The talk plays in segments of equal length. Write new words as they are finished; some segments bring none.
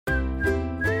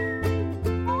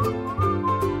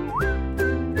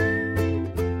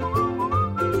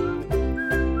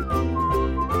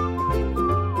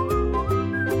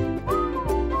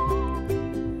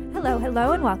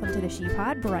Hello and welcome to the She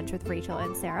Pod, Brunch with Rachel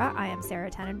and Sarah. I am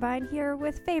Sarah Tenenbein here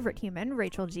with favorite human,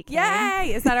 Rachel G. King.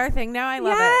 Yay! Is that our thing now? I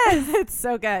love Yes! it. It's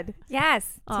so good.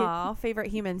 Yes. Aw, favorite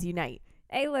humans unite.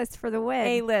 A-list for the win.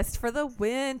 A-list for the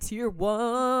win, tier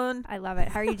 1. I love it.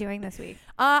 How are you doing this week?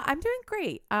 I'm doing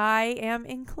great. I am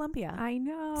in Colombia. I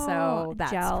know. So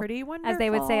that's Gel. pretty wonderful. As they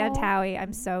would say on Towie,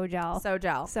 I'm so gel. So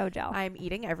gel. So gel. I'm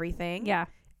eating everything. Yeah.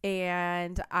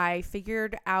 And I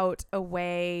figured out a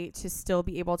way to still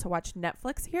be able to watch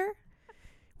Netflix here,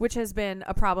 which has been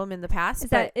a problem in the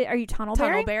past. Are you tunnel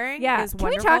bearing? Tunnel bearing Yeah. is Can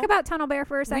wonderful. we talk about Tunnel Bear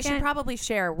for a second? We should probably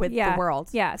share with the world.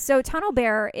 Yeah. So Tunnel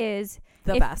Bear is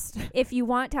the best. If you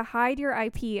want to hide your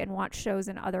IP and watch shows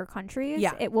in other countries,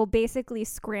 it will basically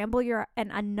scramble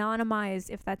and anonymize,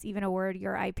 if that's even a word,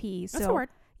 your IP. That's a word.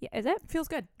 Yeah, is it? Feels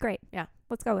good. Great. Yeah.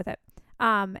 Let's go with it.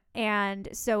 And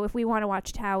so if we want to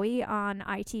watch Towie on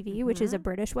ITV, which is a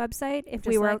British website, if just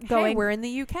we were going, hey, we're in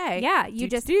the UK. Yeah,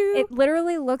 it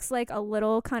literally looks like a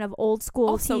little kind of old school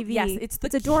also, TV. Yes, it's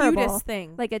adorable, cutest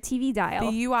thing. like a TV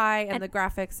dial. The UI and the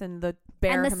graphics and the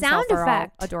bear and the himself sound are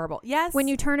effect all adorable. Yes, when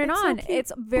you turn it on, so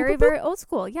it's very, very old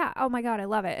school. Yeah. Oh my God, I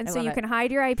love it. And so you can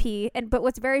hide your IP. But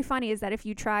what's very funny is that if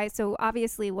you try, so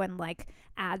obviously when like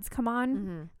ads come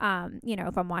on,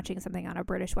 if I'm watching something on a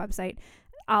British website,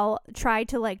 I'll try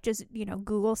to like just,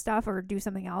 Google stuff or do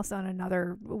something else on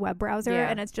another web browser. Yeah.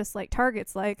 And it's just like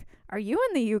Target's like, are you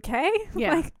in the UK?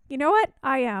 Yeah. Like, you know what?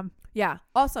 I am. Yeah.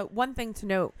 Also, one thing to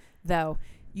note, though,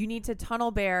 you need to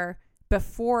tunnel bear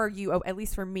before you, at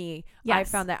least for me, I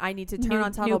found that I need to turn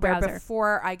on Tunnel Bear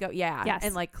before I go,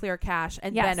 and like clear cache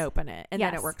and then open it. And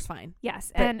then it works fine. Yes.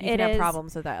 But and you can have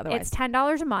problems with that otherwise. It's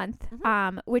 $10 a month,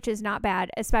 which is not bad,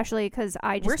 especially because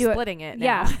We're splitting it now.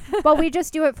 Yeah. Well, we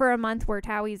just do it for a month where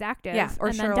Towie's active. Yeah. Or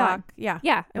and Sherlock. Then done. Yeah.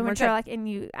 Yeah. And when Sherlock, and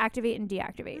you activate and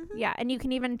deactivate. Yeah. And you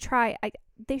can even try,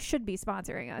 they should be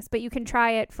sponsoring us, but you can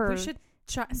try it for. We should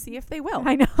see if they will.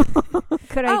 I know.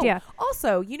 Good idea.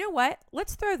 Also, you know what?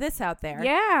 Let's throw this out there.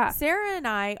 Yeah. Sarah and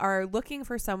I are looking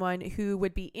for someone who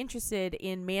would be interested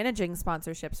in managing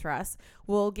sponsorships for us.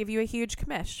 We'll give you a huge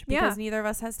commish because neither of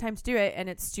us has time to do it, and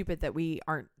it's stupid that we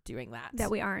aren't doing that.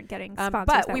 That we aren't getting sponsors.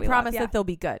 But we promise that they'll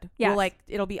be good. Yeah.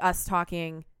 It'll be us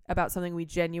talking about something we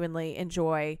genuinely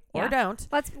enjoy or don't.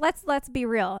 Let's be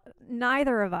real.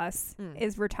 Neither of us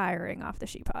is retiring off the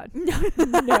She Pod.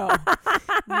 No.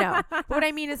 But what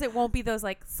I mean is it won't be those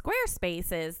like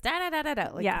Squarespaces.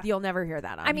 Like, you'll never hear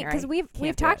that on I mean, because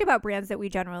we've talked about brands that we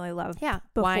generally love. Yeah.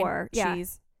 Before. Wine,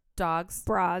 cheese, dogs,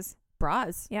 bras.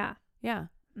 Yeah. Yeah.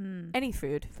 Any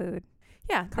food.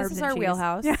 Yeah. Carbs this is and our cheese.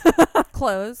 wheelhouse.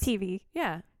 Clothes. TV.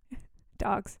 Yeah.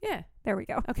 Dogs. Yeah. There we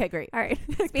go. Okay, great. All right.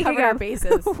 Covered our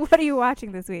bases. What are you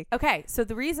watching this week? Okay, so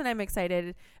the reason I'm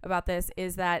excited about this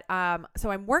is that so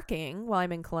I'm working while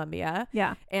I'm in Colombia.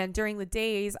 Yeah. And during the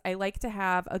days, I like to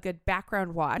have a good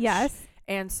background watch. Yes.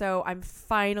 And so I'm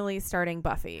finally starting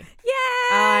Buffy. Yay!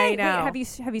 I know.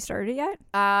 Wait, have you started it yet?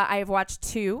 I have watched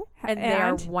 2, and they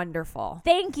are wonderful.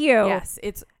 Thank you. Yes,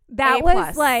 it's that A+.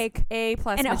 was like A+, and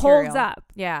material. it holds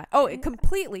up. Yeah. Oh, it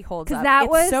completely holds up.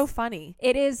 It's so funny.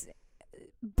 It is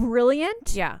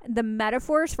brilliant. Yeah. The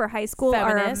metaphors for high school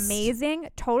Feminist. are amazing.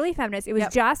 Totally feminist. It was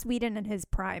Joss Whedon in his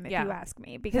prime, if you ask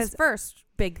me. Because his first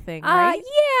big thing, right?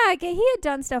 Yeah, he had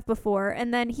done stuff before,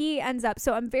 and then he ends up.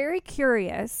 So I'm very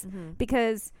curious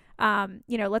because,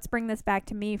 let's bring this back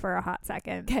to me for a hot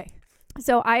second. Okay.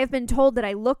 So I have been told that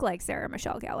I look like Sarah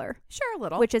Michelle Gellar. Sure, a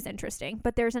little. Which is interesting.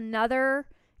 But there's another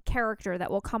character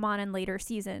that will come on in later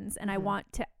seasons, and I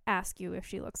want to ask you if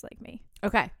she looks like me.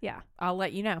 Okay. Yeah. I'll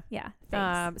let you know. Yeah.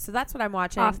 Thanks. So that's what I'm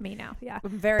watching. Off me now. Yeah.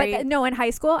 I'm very. But no, in high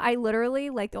school, I literally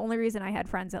the only reason I had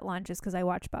friends at lunch is because I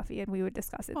watched Buffy, and we would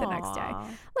discuss it the next day.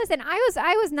 Listen,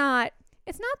 I was not.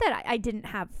 It's not that I didn't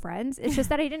have friends. It's just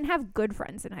that I didn't have good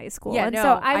friends in high school. Yeah, and no,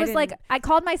 so I was didn't. I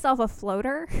called myself a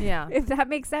floater. Yeah. If that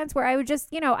makes sense, where I would just,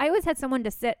 I always had someone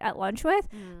to sit at lunch with,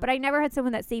 but I never had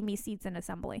someone that saved me seats in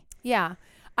assembly. Yeah.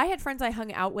 I had friends I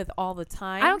hung out with all the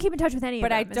time. I don't keep in touch with any of them.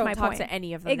 But I is don't my talk point. to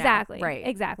any of them Exactly. now. Right.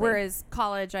 Exactly. Whereas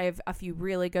college, I have a few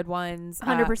really good ones.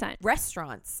 100%.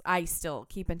 Restaurants, I still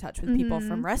keep in touch with people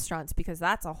from restaurants because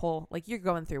that's a whole, you're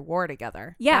going through war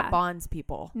together. Yeah. That bonds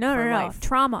people. No. life.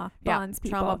 Trauma bonds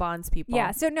people. Trauma bonds people.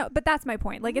 Yeah. So no, but that's my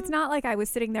point. It's not like I was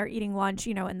sitting there eating lunch,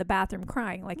 in the bathroom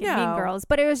crying like in Mean Girls,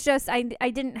 but it was just, I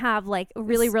didn't have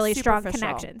really strong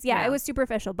connections. Yeah, it was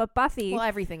superficial. But Buffy. Well,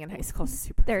 everything in high school is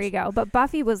superficial. There you go. But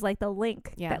Buffy was like the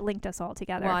link that linked us all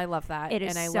together. Well, I love that. It is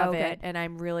and I so love good. it. And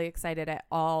I'm really excited at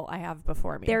all I have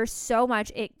before me. There's so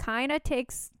much. It kind of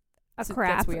takes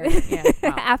crap. Weird. Yeah,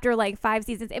 wow. After like 5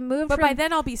 seasons. It moved But by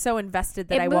then I'll be so invested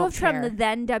that I won't moved from the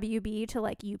then WB to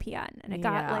like UPN, and it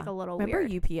got like a little Remember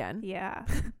weird. UPN? Yeah.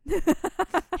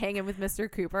 Hanging with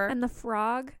Mr. Cooper. And the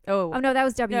frog. Oh no, that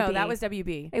was WB. No, that was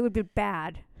WB. It would be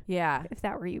bad. Yeah. If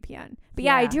that were UPN. But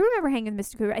yeah, I do remember hanging with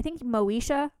Mr. Cooper. I think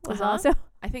Moesha was also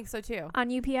I think so too. On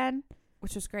UPN.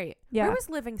 Which was great. Yeah. Where was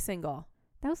Living Single?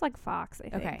 That was like Fox, I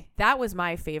think. Okay. That was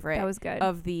my favorite. That was good.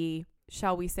 Of the,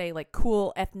 shall we say, like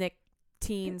cool ethnic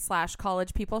teen /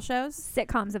 college people shows.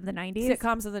 Sitcoms of the 90s.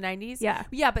 Sitcoms of the 90s. Yeah.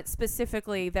 Yeah, but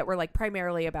specifically that were like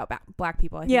primarily about black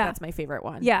people. I think that's my favorite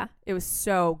one. Yeah. It was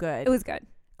so good. It was good.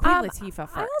 Queen Latifah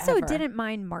forever. I also didn't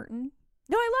mind Martin.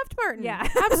 No, I loved Martin. Yeah.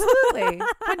 Absolutely.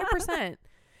 100%.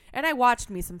 And I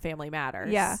watched Me Some Family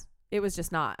Matters. Yeah. It was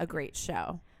just not a great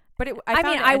show. But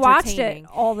I watched it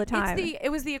all the time.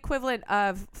 It was the equivalent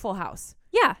of Full House.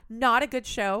 Yeah. Not a good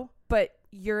show, but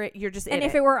you're just in it. And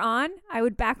if it were on, I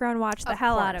would background watch the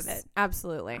hell out of it.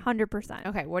 Absolutely. 100%.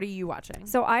 Okay, what are you watching?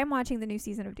 So I'm watching the new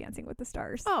season of Dancing with the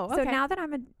Stars. Oh, okay. So now that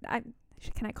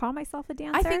can I call myself a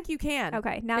dancer? I think you can.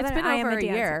 Okay. Now it's that been I over am a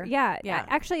dancer. year. Yeah.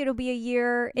 Actually, it'll be a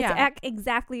year. It's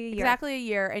exactly a year. Exactly a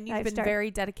year. And you've been very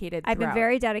dedicated I've been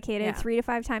very dedicated 3 to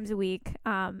 5 times a week.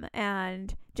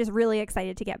 And just really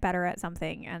excited to get better at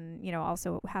something, and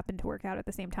also happen to work out at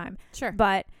the same time. Sure.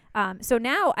 But so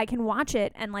now I can watch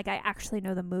it, and like I actually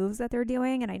know the moves that they're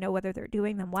doing, and I know whether they're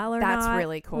doing them well or not. That's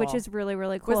really cool. Which is really,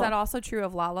 really cool. Was that also true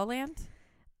of La La Land?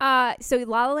 So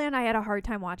La La Land, I had a hard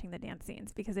time watching the dance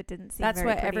scenes because it didn't seem. That's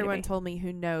very what everyone to me. told me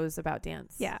who knows about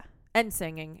dance. Yeah. And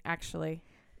singing, actually.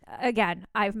 Again,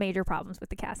 I have major problems with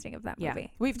the casting of that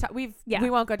movie. We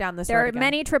won't go down this road. There are again.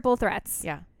 many triple threats.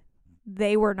 Yeah.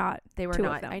 They were not. They were two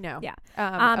not. Of them. I know. Yeah.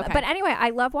 Okay. But anyway, I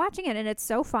love watching it, and it's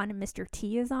so fun. And Mr.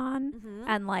 T is on,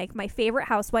 and like my favorite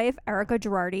housewife, Erica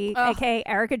Girardi, aka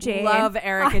Erica Jane. Love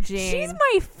Erica Jane. She's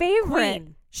my favorite.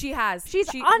 Queen. She's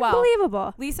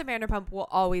unbelievable. Lisa Vanderpump will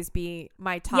always be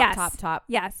my top.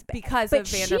 Yes. Because of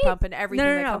Vanderpump and everything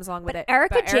that comes along with it.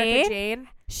 Erica Jane,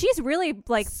 she's really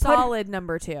like solid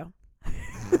number 2.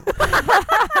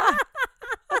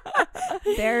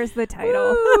 There's the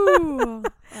title.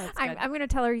 I'm going to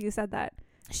tell her you said that.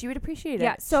 She would appreciate it.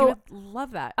 Yeah, so she would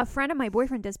love that. A friend of my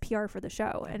boyfriend does PR for the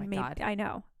show, and maybe I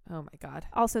know. Oh my God.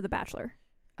 Also The Bachelor.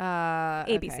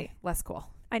 ABC. Okay. Less cool.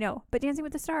 I know, but Dancing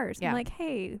with the Stars. Yeah. I'm like,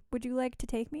 hey, would you like to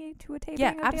take me to a taping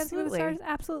of Dancing with the Stars?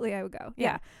 Absolutely, I would go.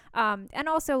 Yeah. And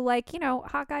also, like,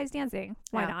 hot guys dancing.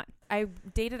 Why not? I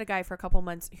dated a guy for a couple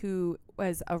months who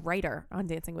was a writer on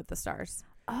Dancing with the Stars.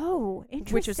 Oh,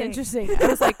 interesting. Which was interesting. I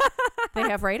was like, they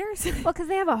have writers? Well, because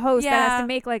they have a host that has to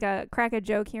make like crack a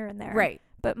joke here and there. Right.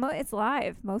 But it's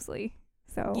live mostly.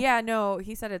 So yeah, no,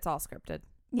 he said it's all scripted.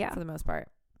 Yeah. For the most part.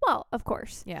 Well, of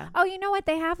course. Yeah. Oh, you know what?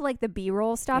 They have like the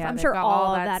B-roll stuff. Yeah, I'm sure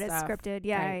all of that is stuff. scripted.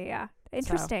 Yeah, right. yeah.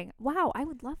 Interesting. So. Wow, I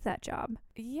would love that job.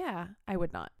 Yeah, I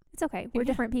would not. It's okay. We're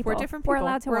different people. We're different people. We're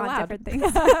allowed to want different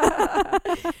things.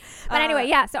 But anyway,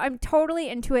 yeah. So I'm totally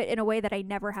into it in a way that I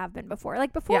never have been before.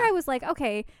 Like before, I was like,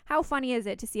 okay, how funny is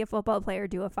it to see a football player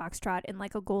do a foxtrot in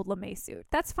like a gold lame suit?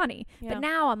 That's funny. Yeah. But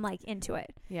now I'm like into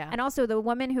it. Yeah. And also the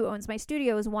woman who owns my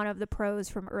studio is one of the pros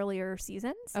from earlier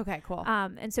seasons. Okay, cool.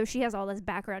 And so she has all this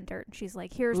background dirt. And she's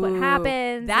like, here's what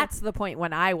happens. That's the point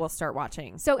when I will start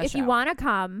watching. So if you want to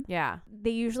come, yeah,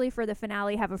 they usually for the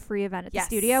finale have a free event at the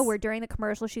studio where during the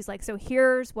commercial she's like, so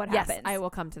here's what happens. I will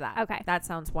come to that. Okay. That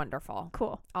sounds wonderful.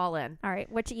 Cool. All in. All right.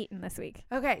 What you eating this week?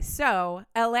 Okay. So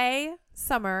LA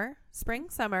spring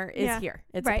summer is here.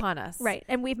 It's upon us. Right.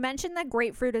 And we've mentioned that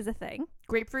grapefruit is a thing.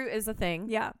 Grapefruit is a thing.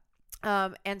 Yeah.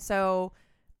 And so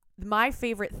my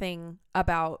favorite thing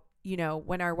about,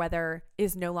 when our weather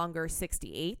is no longer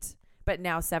 68, but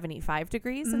now 75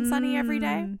 degrees and sunny every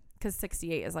day, because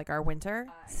 68 is like our winter.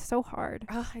 So hard.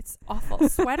 Oh, it's awful.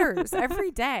 Sweaters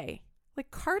every day. Like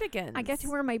cardigans. I get to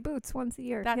wear my boots once a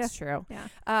year. That's true.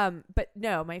 Yeah. But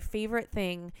no, my favorite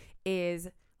thing is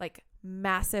like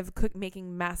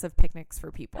making massive picnics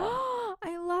for people.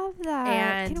 I love that.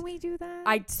 And can we do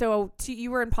that?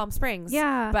 You were in Palm Springs.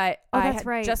 Yeah. But I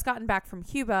had just gotten back from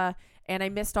Cuba and I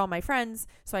missed all my friends.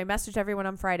 So I messaged everyone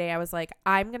on Friday. I was like,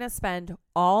 I'm going to spend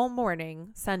all morning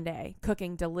Sunday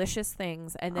cooking delicious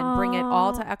things and then bring it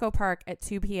all to Echo Park at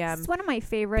 2 p.m. It's one of my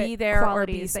favorite be there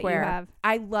qualities or be square. square. That you have.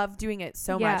 I love doing it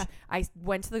so much. I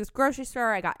went to the grocery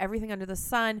store. I got everything under the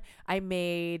sun. I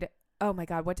made... Oh my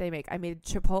God, what did I make? I made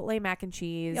Chipotle mac and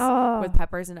cheese with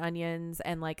peppers and onions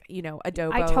and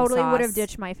adobo I totally sauce. would have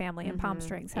ditched my family in Palm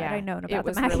Springs had I known about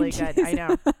the mac really and cheese. Good. I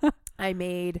know. I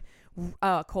made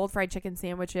cold fried chicken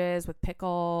sandwiches with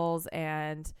pickles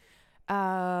and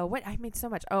What I made so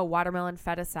much. Oh, watermelon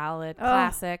feta salad.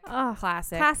 Classic.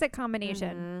 Classic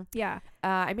combination. Mm-hmm. Yeah.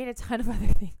 I made a ton of other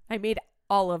things. I made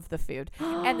all of the food.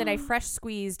 And then I fresh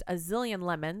squeezed a zillion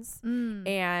lemons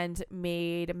and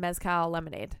made mezcal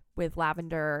lemonade with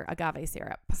lavender agave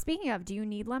syrup. Speaking of, do you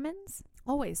need lemons?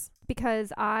 Always.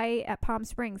 Because at Palm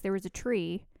Springs, there was a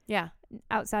tree. Yeah.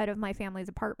 Outside of my family's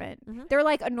apartment. Mm-hmm. They're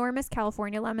like enormous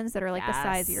California lemons that are like the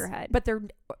size of your head. But they're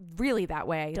really that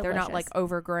way. Delicious. They're not like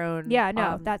overgrown. Yeah,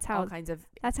 no, that's how all kinds of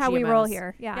that's how GMOs. We roll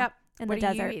here. Yeah. Yep. In what the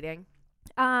are desert. You eating?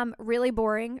 Really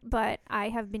boring, but I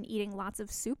have been eating lots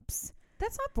of soups.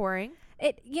 That's not boring.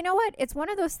 You know what? It's one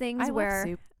of those things where love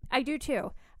soup. I do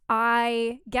too.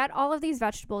 I get all of these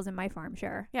vegetables in my farm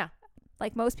share. Yeah.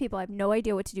 Like most people, I have no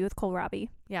idea what to do with kohlrabi.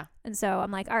 Yeah. And so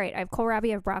I'm like, all right, I have kohlrabi,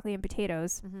 I have broccoli and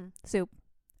potatoes, soup.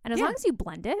 And as long as you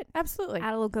blend it, absolutely,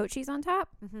 add a little goat cheese on top,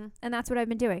 and that's what I've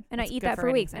been doing. And I eat that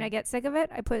for weeks, and I get sick of it.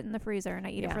 I put it in the freezer, and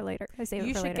I eat it for later. I save it for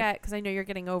later. You should get, because I know you're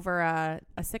getting over a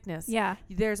sickness. Yeah.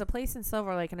 There's a place in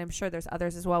Silver Lake, and I'm sure there's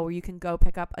others as well, where you can go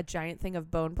pick up a giant thing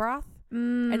of bone broth.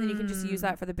 And then you can just use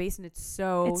that for the base, and it's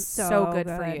so good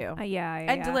for you.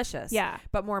 And delicious. Yeah.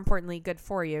 But more importantly, good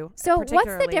for you. So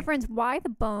what's the difference? Why the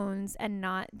bones and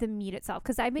not the meat itself?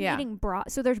 Because I've been eating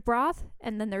broth. So there's broth,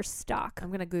 and then there's stock. I'm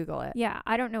going to Google it. Yeah.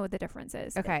 I don't know what the difference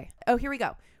is. Okay. Oh, here we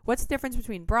go. What's the difference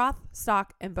between broth,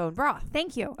 stock, and bone broth?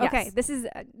 Thank you. Yes. Okay. This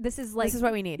is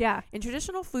what we need. Yeah. In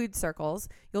traditional food circles,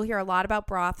 you'll hear a lot about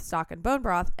broth, stock, and bone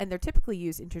broth, and they're typically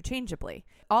used interchangeably.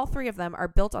 All three of them are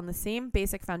built on the same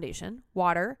basic foundation: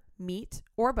 water, meat,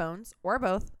 or bones, or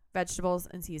both, vegetables,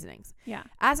 and seasonings. Yeah.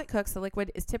 As it cooks, the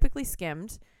liquid is typically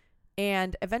skimmed,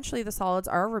 and eventually the solids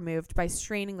are removed by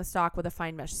straining the stock with a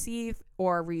fine mesh sieve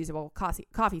or reusable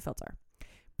coffee filter.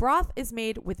 Broth is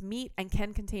made with meat and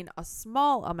can contain a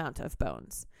small amount of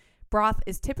bones. Broth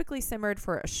is typically simmered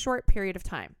for a short period of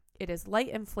time. It is light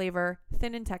in flavor,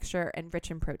 thin in texture, and rich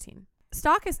in protein.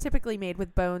 Stock is typically made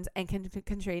with bones and can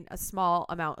contain a small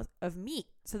amount of meat.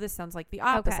 So this sounds like the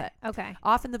opposite. Okay.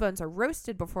 Often the bones are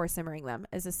roasted before simmering them,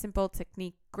 as a simple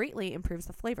technique greatly improves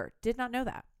the flavor. Did not know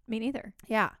that. Me neither.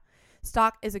 Yeah.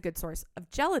 Stock is a good source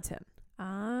of gelatin.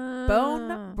 Oh.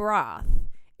 Bone broth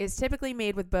is typically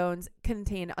made with bones,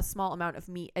 contain a small amount of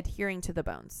meat adhering to the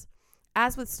bones.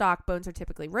 As with stock, bones are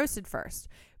typically roasted first.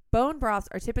 Bone broths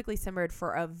are typically simmered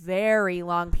for a very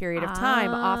long period of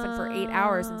time, often for 8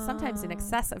 hours and sometimes in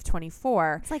excess of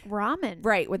 24. It's like ramen.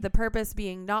 Right, with the purpose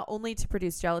being not only to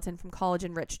produce gelatin from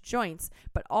collagen-rich joints,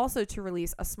 but also to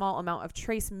release a small amount of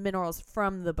trace minerals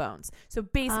from the bones. So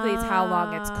basically it's how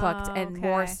long it's cooked and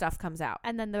more stuff comes out.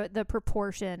 And then the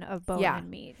proportion of bone and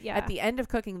meat. Yeah. At the end of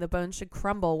cooking, the bones should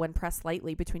crumble when pressed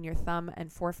lightly between your thumb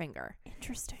and forefinger.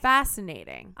 Interesting.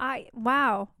 Fascinating.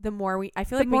 Wow. The more I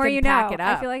feel like we can pack it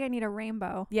up. I feel like I need a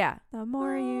rainbow. Yeah. The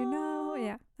more you know.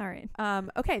 Yeah. All right.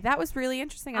 Okay, that was really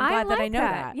interesting. I'm glad that I know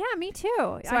that. Yeah, me too.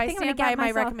 So I think stand by my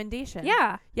recommendation.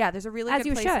 Yeah. Yeah, there's a really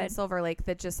good place in Silver Lake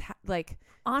that just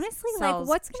honestly, like,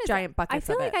 what's gonna giant buckets. I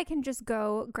feel like I can just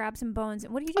go grab some bones.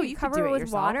 What do you do? You cover it with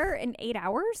yourself. Water in 8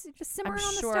 hours? Just simmer it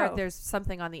on the stove. I'm sure there's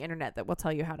something on the internet that will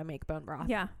tell you how to make bone broth.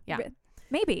 Yeah. Yeah.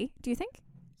 Maybe. Do you think?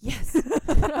 Yes.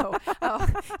 No. Oh,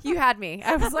 you had me.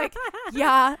 I was like,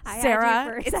 yeah,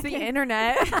 Sarah, it's the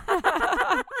internet.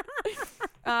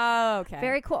 Oh, okay.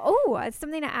 Very cool. Oh, it's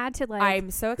something to add to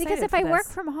I'm so excited because if I work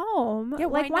from home,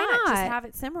 why not? Just have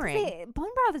it simmering. Bone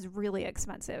broth is really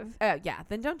expensive. Oh, yeah.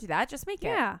 Then don't do that. Just make it.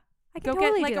 Yeah. I can go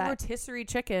totally get like a rotisserie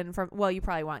chicken from. Well, you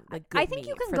probably want like. Good I think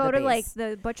you can go to like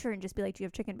the butcher and just be like, "Do you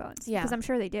have chicken bones?" Yeah, because I'm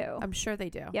sure they do. I'm sure they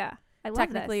do. Yeah. I love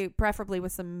Technically, preferably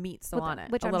with some meat still on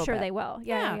it. Which I'm sure they will.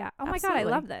 Yeah. Oh my God, I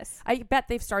love this. I bet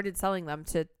they've started selling them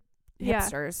to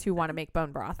hipsters who want to make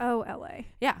bone broth. Oh, LA.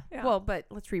 Yeah. Well, but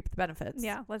let's reap the benefits.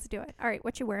 Yeah, let's do it. All right,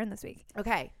 what you wearing this week?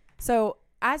 Okay. So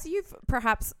as you've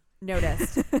perhaps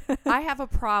noticed, I have a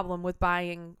problem with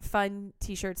buying fun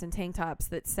t-shirts and tank tops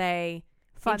that say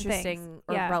fun interesting things.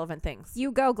 or relevant things.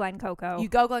 You go Glen Coco.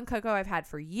 I've had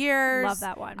for years. Love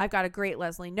that one. I've got a great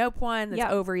Leslie Knope one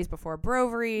that's ovaries before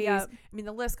broveries. Yep. I mean,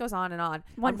 the list goes on and on.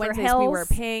 One on for Wednesdays Hills. we wear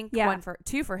pink.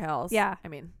 Two for Hills. Yeah. I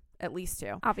mean, at least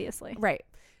two. Obviously. Right.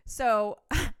 So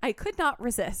I could not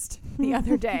resist the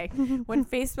other day when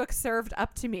Facebook served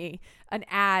up to me an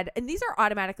ad, and these are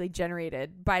automatically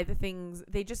generated by the things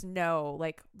they just know,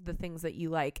 like the things that you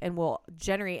like, and will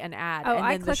generate an ad. Oh, and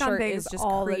I then click the shirt on is just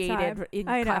created in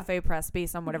Cafe Press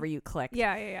based on whatever you clicked.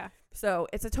 Yeah. So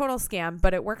it's a total scam,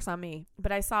 but it works on me.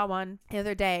 But I saw one the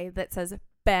other day that says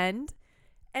bend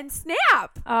and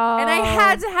Snap. Oh. And I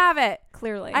had to have it.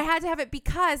 Clearly. I had to have it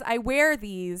because I wear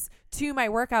these to my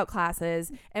workout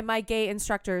classes, and my gay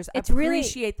instructors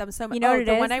appreciate them so much. You know what it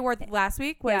the is? one I wore last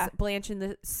week was Blanche in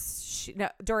the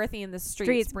Dorothy in the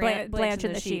Streets. Blanche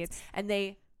in the Sheets. And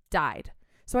they died.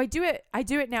 So I do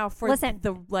it now for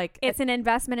it's an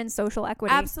investment in social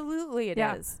equity. Absolutely it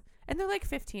is. And they're like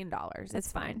 $15.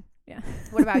 It's fine. Yeah.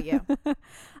 What about you?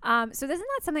 So isn't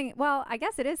that something, well, I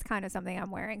guess it is kind of something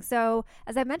I'm wearing. So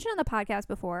as I mentioned on the podcast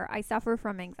before, I suffer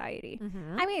from anxiety.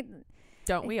 Mm-hmm. I mean,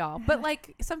 don't we all? But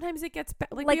like sometimes it gets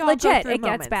like we all legit, go through it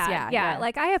moments. Gets bad. Yeah.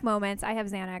 Like I have moments. I have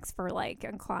Xanax for like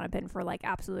and Klonopin for like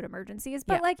absolute emergencies.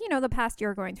 But like, you know, the past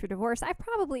year going through divorce, I've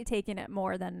probably taken it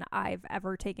more than I've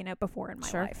ever taken it before in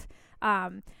my life.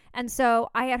 And so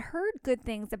I had heard good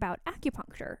things about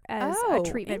acupuncture as a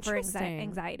treatment for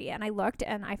anxiety. And I looked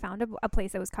and I found a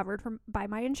place that was covered by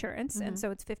my insurance. Mm-hmm. And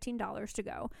so it's $15 to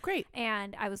go. Great.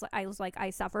 And I was like, I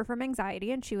suffer from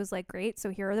anxiety. And she was like, great. So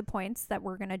here are the points that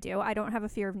we're going to do. I don't have a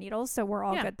fear of needles, so we're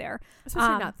all good there.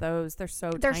 Especially not those. They're so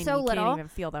tiny. So little. You can't even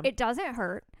feel them. It doesn't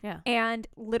hurt. Yeah. And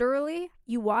literally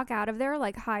you walk out of there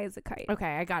like high as a kite.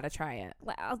 Okay. I got to try it.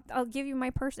 I'll give you my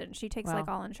person. She takes like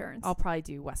all insurance. I'll probably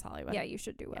do West Hollywood. Yeah, you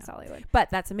should do West Hollywood. But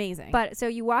that's amazing. But so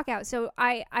you walk out. So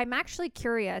I'm actually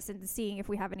curious and seeing if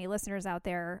we have any listeners out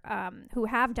there who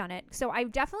have done it. So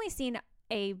I've definitely seen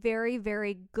a very,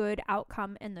 very good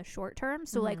outcome in the short term.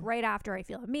 So like right after I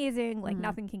feel amazing, like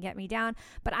nothing can get me down.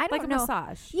 But I don't know. Like a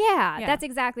massage. Yeah, that's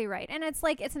exactly right. And it's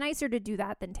like, it's nicer to do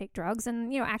that than take drugs.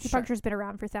 And, you know, acupuncture's been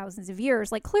around for thousands of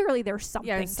years. Like clearly there's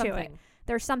something to it.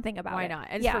 There's something about it. Why not?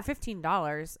 And for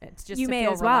 $15, it's just you to may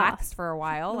feel as well. relaxed for a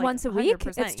while. Like once a week,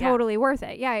 it's totally worth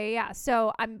it. Yeah.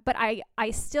 So but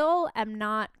I still am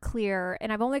not clear,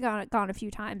 and I've only gone a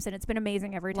few times, and it's been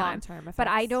amazing every time. Long-term effects. But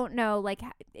I don't know, like,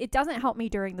 it doesn't help me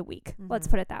during the week. Mm-hmm. Let's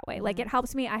put it that way. Mm-hmm. Like, it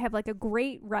helps me. I have like a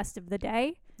great rest of the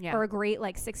day, or a great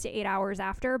like 6 to 8 hours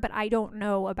after. But I don't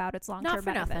know about its long-term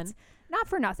benefits. Not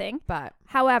for nothing. But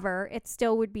however, it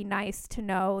still would be nice to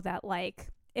know that, like,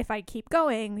 if I keep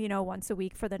going, you know, once a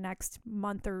week for the next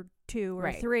month or 2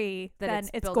 or 3, then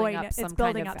it's building up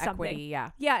something. Yeah.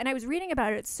 And I was reading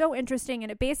about it. It's so interesting.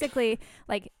 And it basically,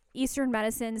 like, Eastern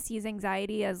medicine sees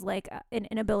anxiety as like an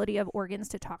inability of organs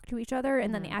to talk to each other.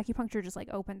 And then the acupuncture just like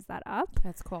opens that up.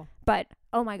 That's cool. But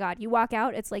oh my God, you walk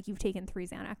out, it's like you've taken 3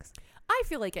 Xanax. I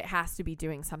feel like it has to be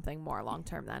doing something more long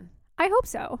term then. I hope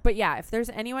so. But yeah, if there's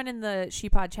anyone in the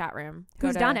ShePod chat room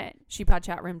who's done it,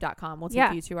 shepodchatroom.com. We'll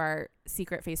take you to our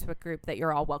secret Facebook group that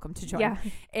you're all welcome to join. Yeah.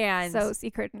 And so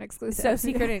secret and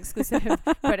exclusive.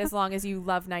 But as long as you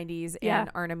love 90s and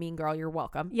aren't a mean girl, you're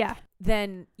welcome. Yeah.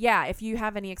 Then if you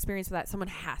have any experience with that, someone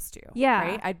has to. Yeah.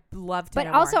 Right? I'd love to know.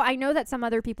 But also more. I know that some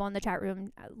other people in the chat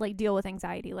room like deal with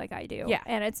anxiety like I do. Yeah.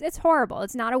 And it's horrible.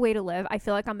 It's not a way to live. I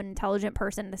feel like I'm an intelligent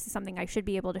person. This is something I should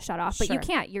be able to shut off. But you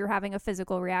can't. You're having a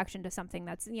physical reaction to something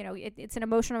that's, you know, it's an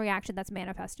emotional reaction that's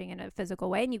manifesting in a physical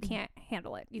way, and you can't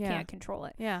handle it. You can't control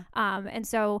it. Yeah. And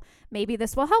so maybe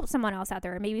this will help someone else out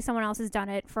there. Maybe someone else has done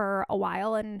it for a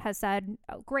while and has said,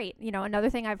 oh, great. You know, another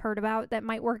thing I've heard about that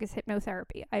might work is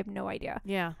hypnotherapy. I have no idea.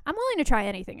 Yeah. I'm willing to try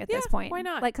anything at this point. Why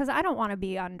not? Like, because I don't want to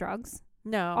be on drugs.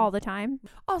 No. All the time.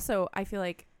 Also, I feel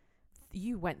like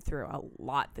you went through a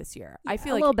lot this year. I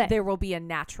feel like there will be a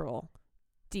natural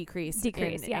decrease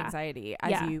in anxiety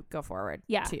as you go forward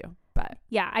too. But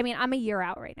I mean, I'm a year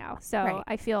out right now, so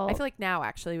I feel like now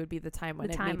actually would be the time when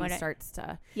it starts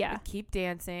to keep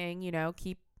dancing, you know,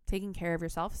 keep taking care of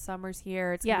yourself. Summer's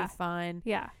here. It's gonna be fun.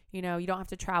 Yeah. You know, you don't have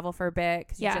to travel for a bit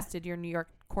because you just did your New York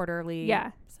quarterly.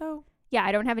 Yeah. So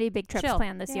I don't have any big trips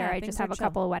planned this year. I just have a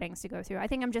couple of weddings to go through. I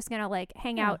think I'm just gonna like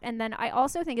hang out, and then I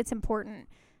also think it's important,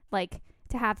 like,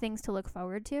 to have things to look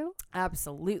forward to.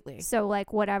 Absolutely. So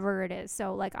like whatever it is.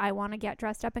 So like I want to get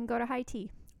dressed up and go to high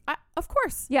tea. Of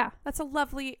course. Yeah. That's a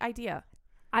lovely idea.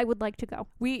 I would like to go.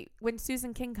 When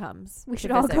Susan King comes, we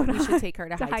should all go we should take her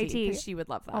to high tea because she would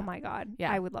love that. Oh my God.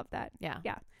 Yeah. I would love that. Yeah.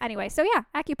 Yeah. Anyway, so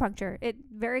acupuncture. It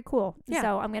very cool. Yeah.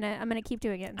 So I'm gonna keep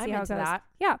doing it and see how it goes. That.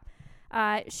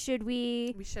 Yeah. Should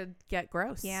we? We should get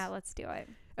gross. Yeah, let's do it.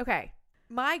 Okay.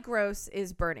 My gross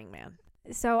is Burning Man.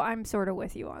 So I'm sort of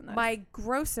with you on this. My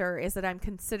grosser is that I'm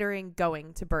considering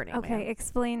going to Burning Man. Okay,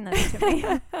 explain this to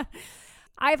me.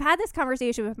 I've had this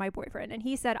conversation with my boyfriend, and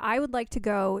he said I would like to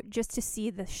go just to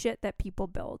see the shit that people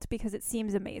build because it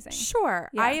seems amazing. Sure.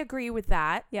 Yeah. I agree with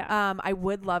that. Yeah. I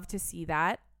would love to see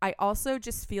that. I also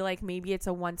just feel like maybe it's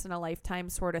a once in a lifetime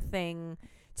sort of thing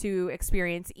to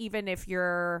experience, even if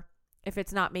you're if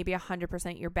it's not maybe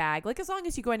 100% your bag, like as long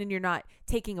as you go in and you're not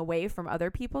taking away from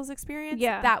other people's experience,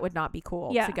 that would not be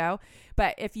cool to go.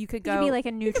 But if you could go, you could be like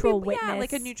a neutral witness,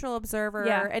 like a neutral observer.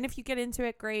 And if you get into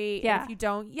it, great. And if you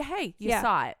don't, hey, you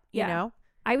saw it, you know?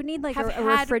 I would need like a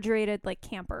refrigerated like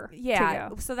camper. Yeah.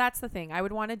 To go. So that's the thing. I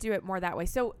would want to do it more that way.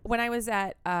 So when I was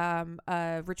at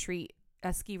a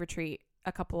ski retreat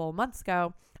a couple months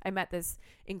ago, I met this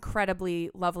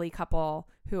incredibly lovely couple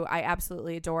who I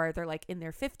absolutely adore. They're like in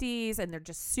their 50s and they're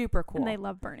just super cool. And they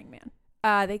love Burning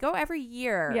Man. They go every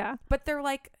year. Yeah. But they're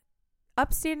like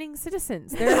upstanding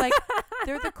citizens. They're like,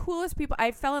 they're the coolest people.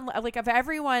 I fell in love, like of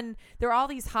everyone, there are all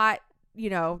these hot,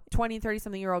 20, 30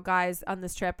 something year old guys on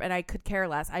this trip, and I could care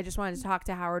less. I just wanted to talk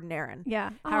to Howard and Aaron. Yeah.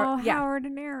 Howard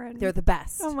and Aaron. They're the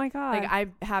best. Oh my God. Like I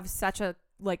have such a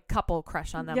couple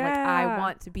crush on them. Like I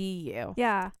want to be you.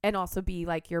 Yeah. And also be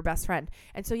like your best friend.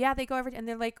 And so they go over and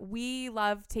they're like, we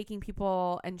love taking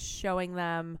people and showing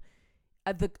them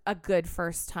a good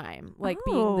first time, like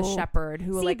being the shepherd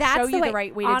who will like show you the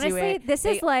right way to do it. This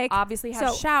is like obviously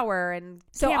have shower and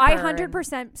so I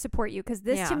 100% support you, because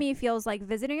this to me feels like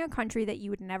visiting a country that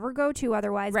you would never go to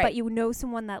otherwise, but you know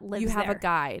someone that lives there. You have a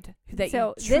guide that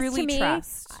you truly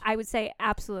trust. I would say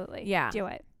absolutely do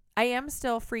it. I am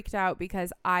still freaked out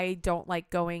because I don't like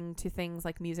going to things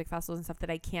like music festivals and stuff that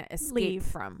I can't escape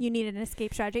from. You need an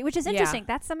escape strategy, which is interesting.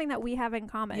 That's something that we have in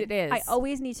common. It is. I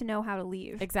always need to know how to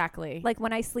leave. Exactly. Like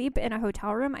when I sleep in a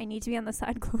hotel room, I need to be on the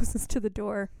side closest to the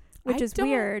door, which is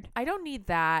weird. I don't need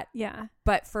that. Yeah.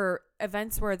 But for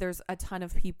events where there's a ton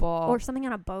of people. Or something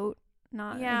on a boat.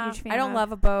 Not a huge fan I don't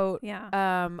love a boat.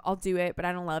 Yeah. I'll do it, but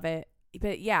I don't love it.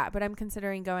 But I'm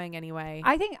considering going anyway.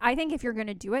 I think if you're going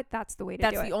to do it, that's the way to do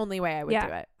it. That's the only way I would do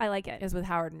it. I like it. Is with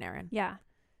Howard and Aaron. Yeah.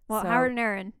 Well, Howard and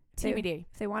Aaron. TBD.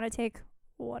 If they want to take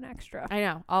one extra. I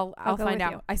know. I'll find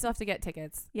out. I still have to get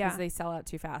tickets. Yeah. Because they sell out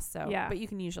too fast. So. Yeah. But you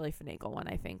can usually finagle one,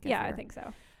 I think. Yeah, I think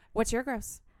so. What's your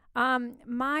gross?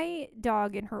 My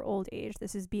dog in her old age,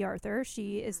 this is B. Arthur.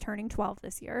 She is turning 12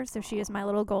 this year. So she is my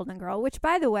little golden girl, which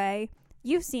by the way,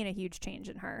 you've seen a huge change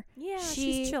in her. Yeah,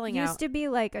 she's chilling out. She used to be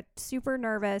like a super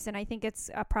nervous, and I think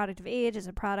it's a product of age, it's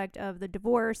a product of the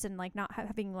divorce and like not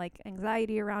having like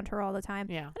anxiety around her all the time.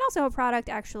 Yeah. And also a product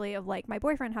actually of like my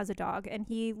boyfriend has a dog and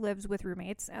he lives with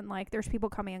roommates and like there's people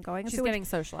coming and going. She's getting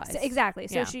socialized. Exactly.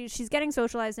 So she's getting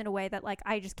socialized in a way that like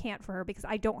I just can't for her because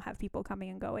I don't have people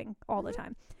coming and going all the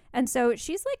time. And so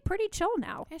she's like pretty chill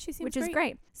now. Yeah, she seems which is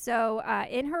great. So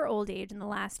in her old age in the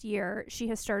last year, she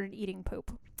has started eating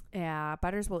poop. Yeah,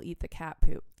 Butters will eat the cat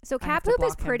poop. So cat poop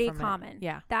is pretty common.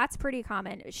 Yeah. That's pretty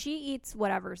common. She eats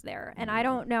whatever's there. And I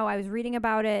don't know. I was reading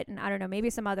about it, and I don't know, maybe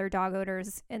some other dog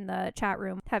owners in the chat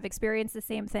room have experienced the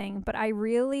same thing. But I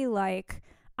really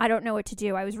I don't know what to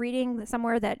do. I was reading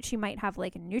somewhere that she might have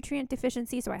like a nutrient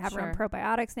deficiency. So I have her on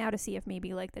probiotics now to see if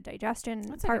maybe like the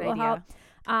digestion part will help.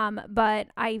 But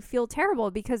I feel terrible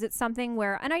because it's something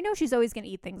where, and I know she's always going to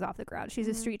eat things off the ground. She's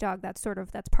a street dog. That's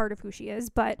part of who she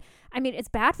is. But I mean, it's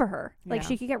bad for her. Like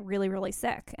she could get really, really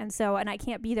sick. And I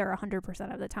can't be there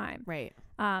 100% of the time. Right.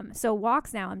 So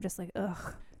walks now, I'm just like,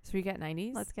 ugh. So we get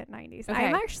 90s? Let's get 90s. Okay.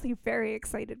 I'm actually very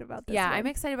excited about this. Yeah, I'm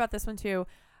excited about this one too.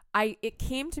 It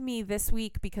came to me this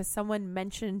week because someone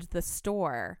mentioned the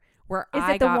store where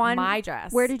I got my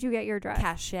dress. Where did you get your dress?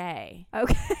 Cachet.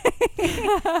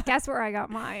 Okay. Guess where I got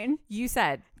mine? You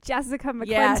said Jessica McClintock.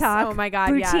 Yes. Oh my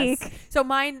God. Boutique. Yes. So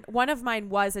one of mine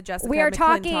was a Jessica McClintock dress. We are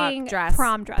talking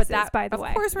prom dresses, by the way.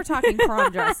 Of course, we're talking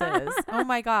prom dresses. Oh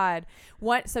my God.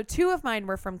 So two of mine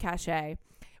were from Cachet.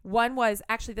 One was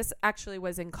this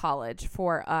was in college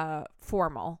for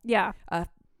formal. Yeah.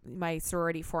 My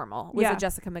sorority formal was a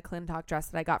Jessica McClintock dress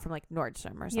that I got from like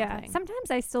Nordstrom or something. Yeah.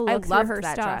 Sometimes I still look through her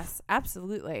that stuff. Dress.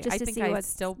 Absolutely. I think I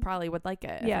still probably would like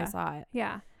it if I saw it.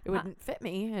 Yeah. It wouldn't fit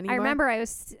me anymore. I remember I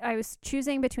was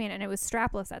choosing between, and it was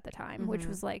strapless at the time, which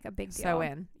was like a big deal.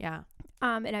 Yeah.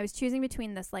 And I was choosing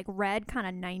between this like red kind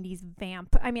of 90s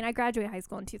vamp. I mean, I graduated high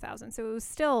school in 2000, so it was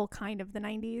still kind of the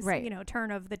 90s. Right. Turn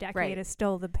of the decade is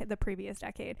still the previous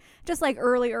decade. Just like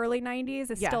early 90s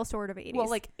is still sort of 80s. Well,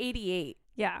 like 88.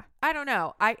 Yeah. I don't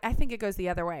know. I think it goes the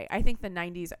other way. I think the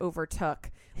 90s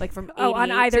overtook, like from 88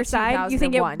 on either side. You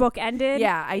think it bookended?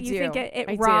 Yeah, I do. You think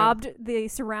it robbed the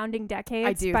surrounding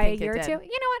decades by a year or two? You know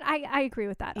what? I agree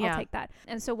with that. I'll take that.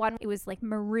 And so it was like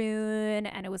maroon,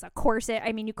 and it was a corset.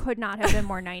 I mean, you could not have been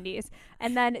more 90s.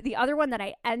 And then the other one that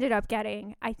I ended up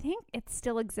getting, I think it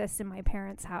still exists in my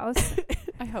parents' house.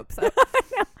 I hope so.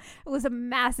 It was a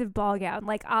massive ball gown,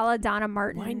 like a la Donna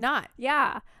Martin. Why not?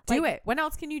 Yeah. Do it. When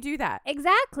else can you do that?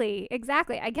 Exactly.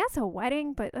 I guess a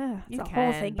wedding, but it's a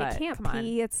whole thing. You can't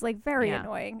pee. It's like very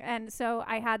annoying. And so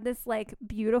I had this like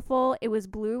beautiful, it was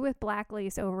blue with black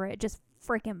lace over it, just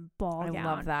freaking ball gown. I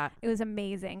love that. It was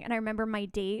amazing. And I remember my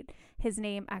date, his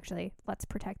name, actually, let's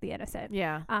protect the innocent.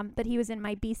 Yeah. But he was in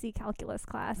my BC calculus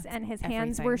class, That's and his everything.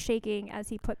 hands were shaking as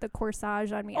he put the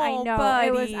corsage on me. Oh, I know.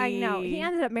 buddy. I know. He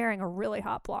ended up marrying a really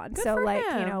hot blonde. Good so for like,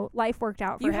 him. you know, life worked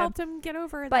out for him. You helped him get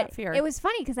over but that fear. It was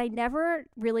funny because I never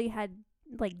really had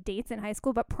like dates in high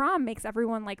school, but prom makes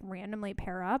everyone like randomly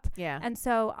pair up. Yeah. And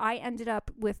so I ended up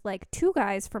with like 2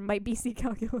 guys from my BC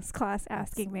calculus class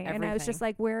asking me. And I was just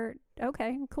like,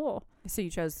 okay, cool. So you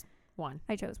chose one.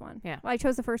 I chose one. Yeah. Well, I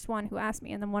chose the first one who asked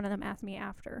me, and then one of them asked me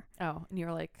after. Oh, and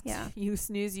you're like, yeah, you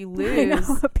snooze, you lose. I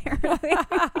know, apparently.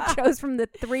 I chose from the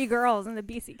 3 girls in the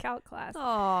BC Calc class.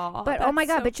 Oh, but oh my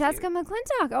God, but Jessica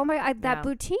McClintock, oh my, that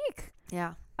boutique.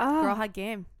 Yeah. Oh. Girl had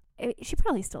game. She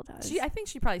probably still does. I think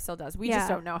she probably still does. We just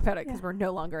don't know about it because we're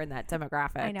no longer in that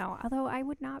demographic. I know. Although I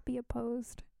would not be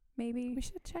opposed. Maybe we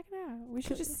should check it out. We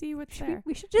should just see what's there.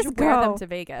 We should just wear them to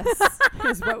Vegas.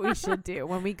 Is what we should do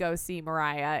when we go see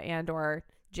Mariah and or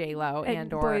J-Lo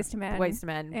and or Boyz II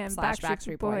Men and /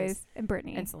 Backstreet Boys and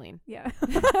Britney and Celine. Yeah.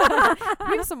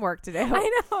 We have some work to do.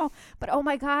 I know. But oh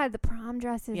my God, the prom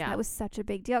dresses, yeah. that was such a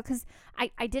big deal because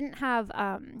I didn't have,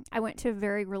 I went to a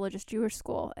very religious Jewish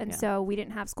school. And so we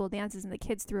didn't have school dances and the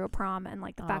kids threw a prom and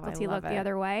like the faculty looked the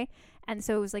other way. And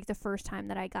so it was like the first time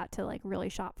that I got to like really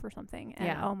shop for something.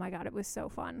 And oh my God, it was so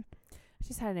fun. I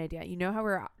just had an idea. You know how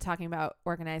we're talking about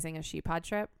organizing a ShePod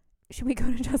trip? Should we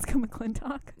go to Jessica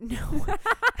McClintock? No.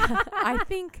 I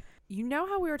think, you know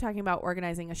how we were talking about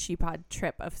organizing a ShePod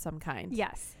trip of some kind?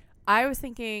 Yes. I was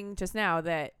thinking just now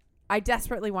that I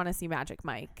desperately want to see Magic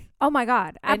Mike. Oh my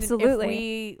God,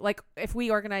 absolutely. And if we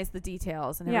organized the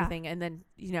details and everything and then,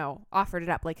 you know, offered it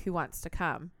up, like who wants to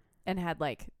come and had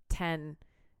like 10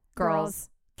 girls.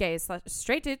 Gays,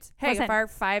 straight dudes. Hey, if our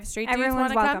 5 straight dudes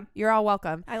want to come, you're all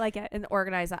welcome. I like it. And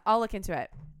organize that. I'll look into it.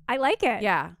 I like it.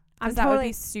 Yeah. That would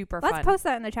be super fun. Let's post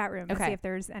that in the chat room and see if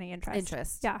there's any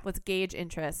interest. Yeah. Let's gauge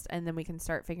interest and then we can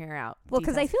start figuring out. Well,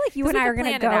 because I feel like you and I are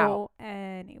going to go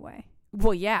anyway.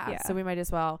 Well, yeah. So we might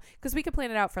as well. Because we could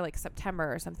plan it out for like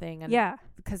September or something. And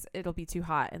because it'll be too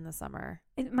hot in the summer.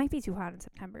 It might be too hot in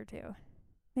September too.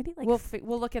 Maybe like.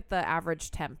 We'll look at the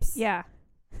average temps. Yeah.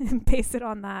 And base it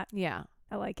on that. Yeah.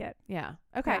 I like it. Yeah.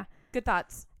 Okay. Yeah. Good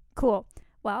thoughts. Cool.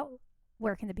 Well,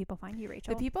 where can the people find you,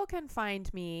 Rachel? The people can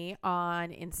find me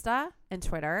on Insta and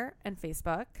Twitter and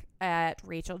Facebook at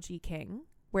Rachel G. King.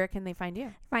 Where can they find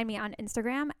you? Find me on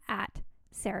Instagram at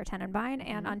Sarah Tenenbein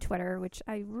and on Twitter, which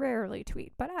I rarely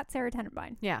tweet, but at Sarah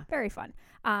Tenenbein. Yeah. Very fun.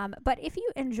 But if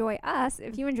you enjoy us,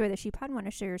 if you enjoy the ShePod and want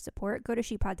to show your support, go to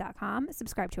shepod.com,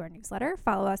 subscribe to our newsletter,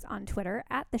 follow us on Twitter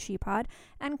at the ShePod,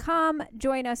 and come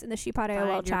join us in the ShePod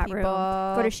AOL chat room.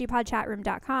 Go to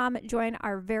shepodchatroom.com, join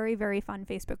our very, very fun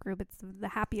Facebook group. It's the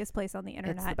happiest place on the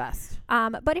internet. It's the best.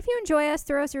 But if you enjoy us,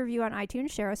 throw us a review on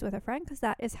iTunes, share us with a friend, because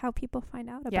that is how people find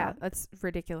out about. Yeah, that's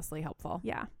ridiculously helpful.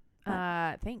 Yeah.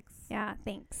 Thanks. Yeah,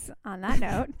 thanks. On that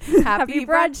note, Happy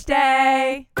Brunch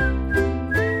Day!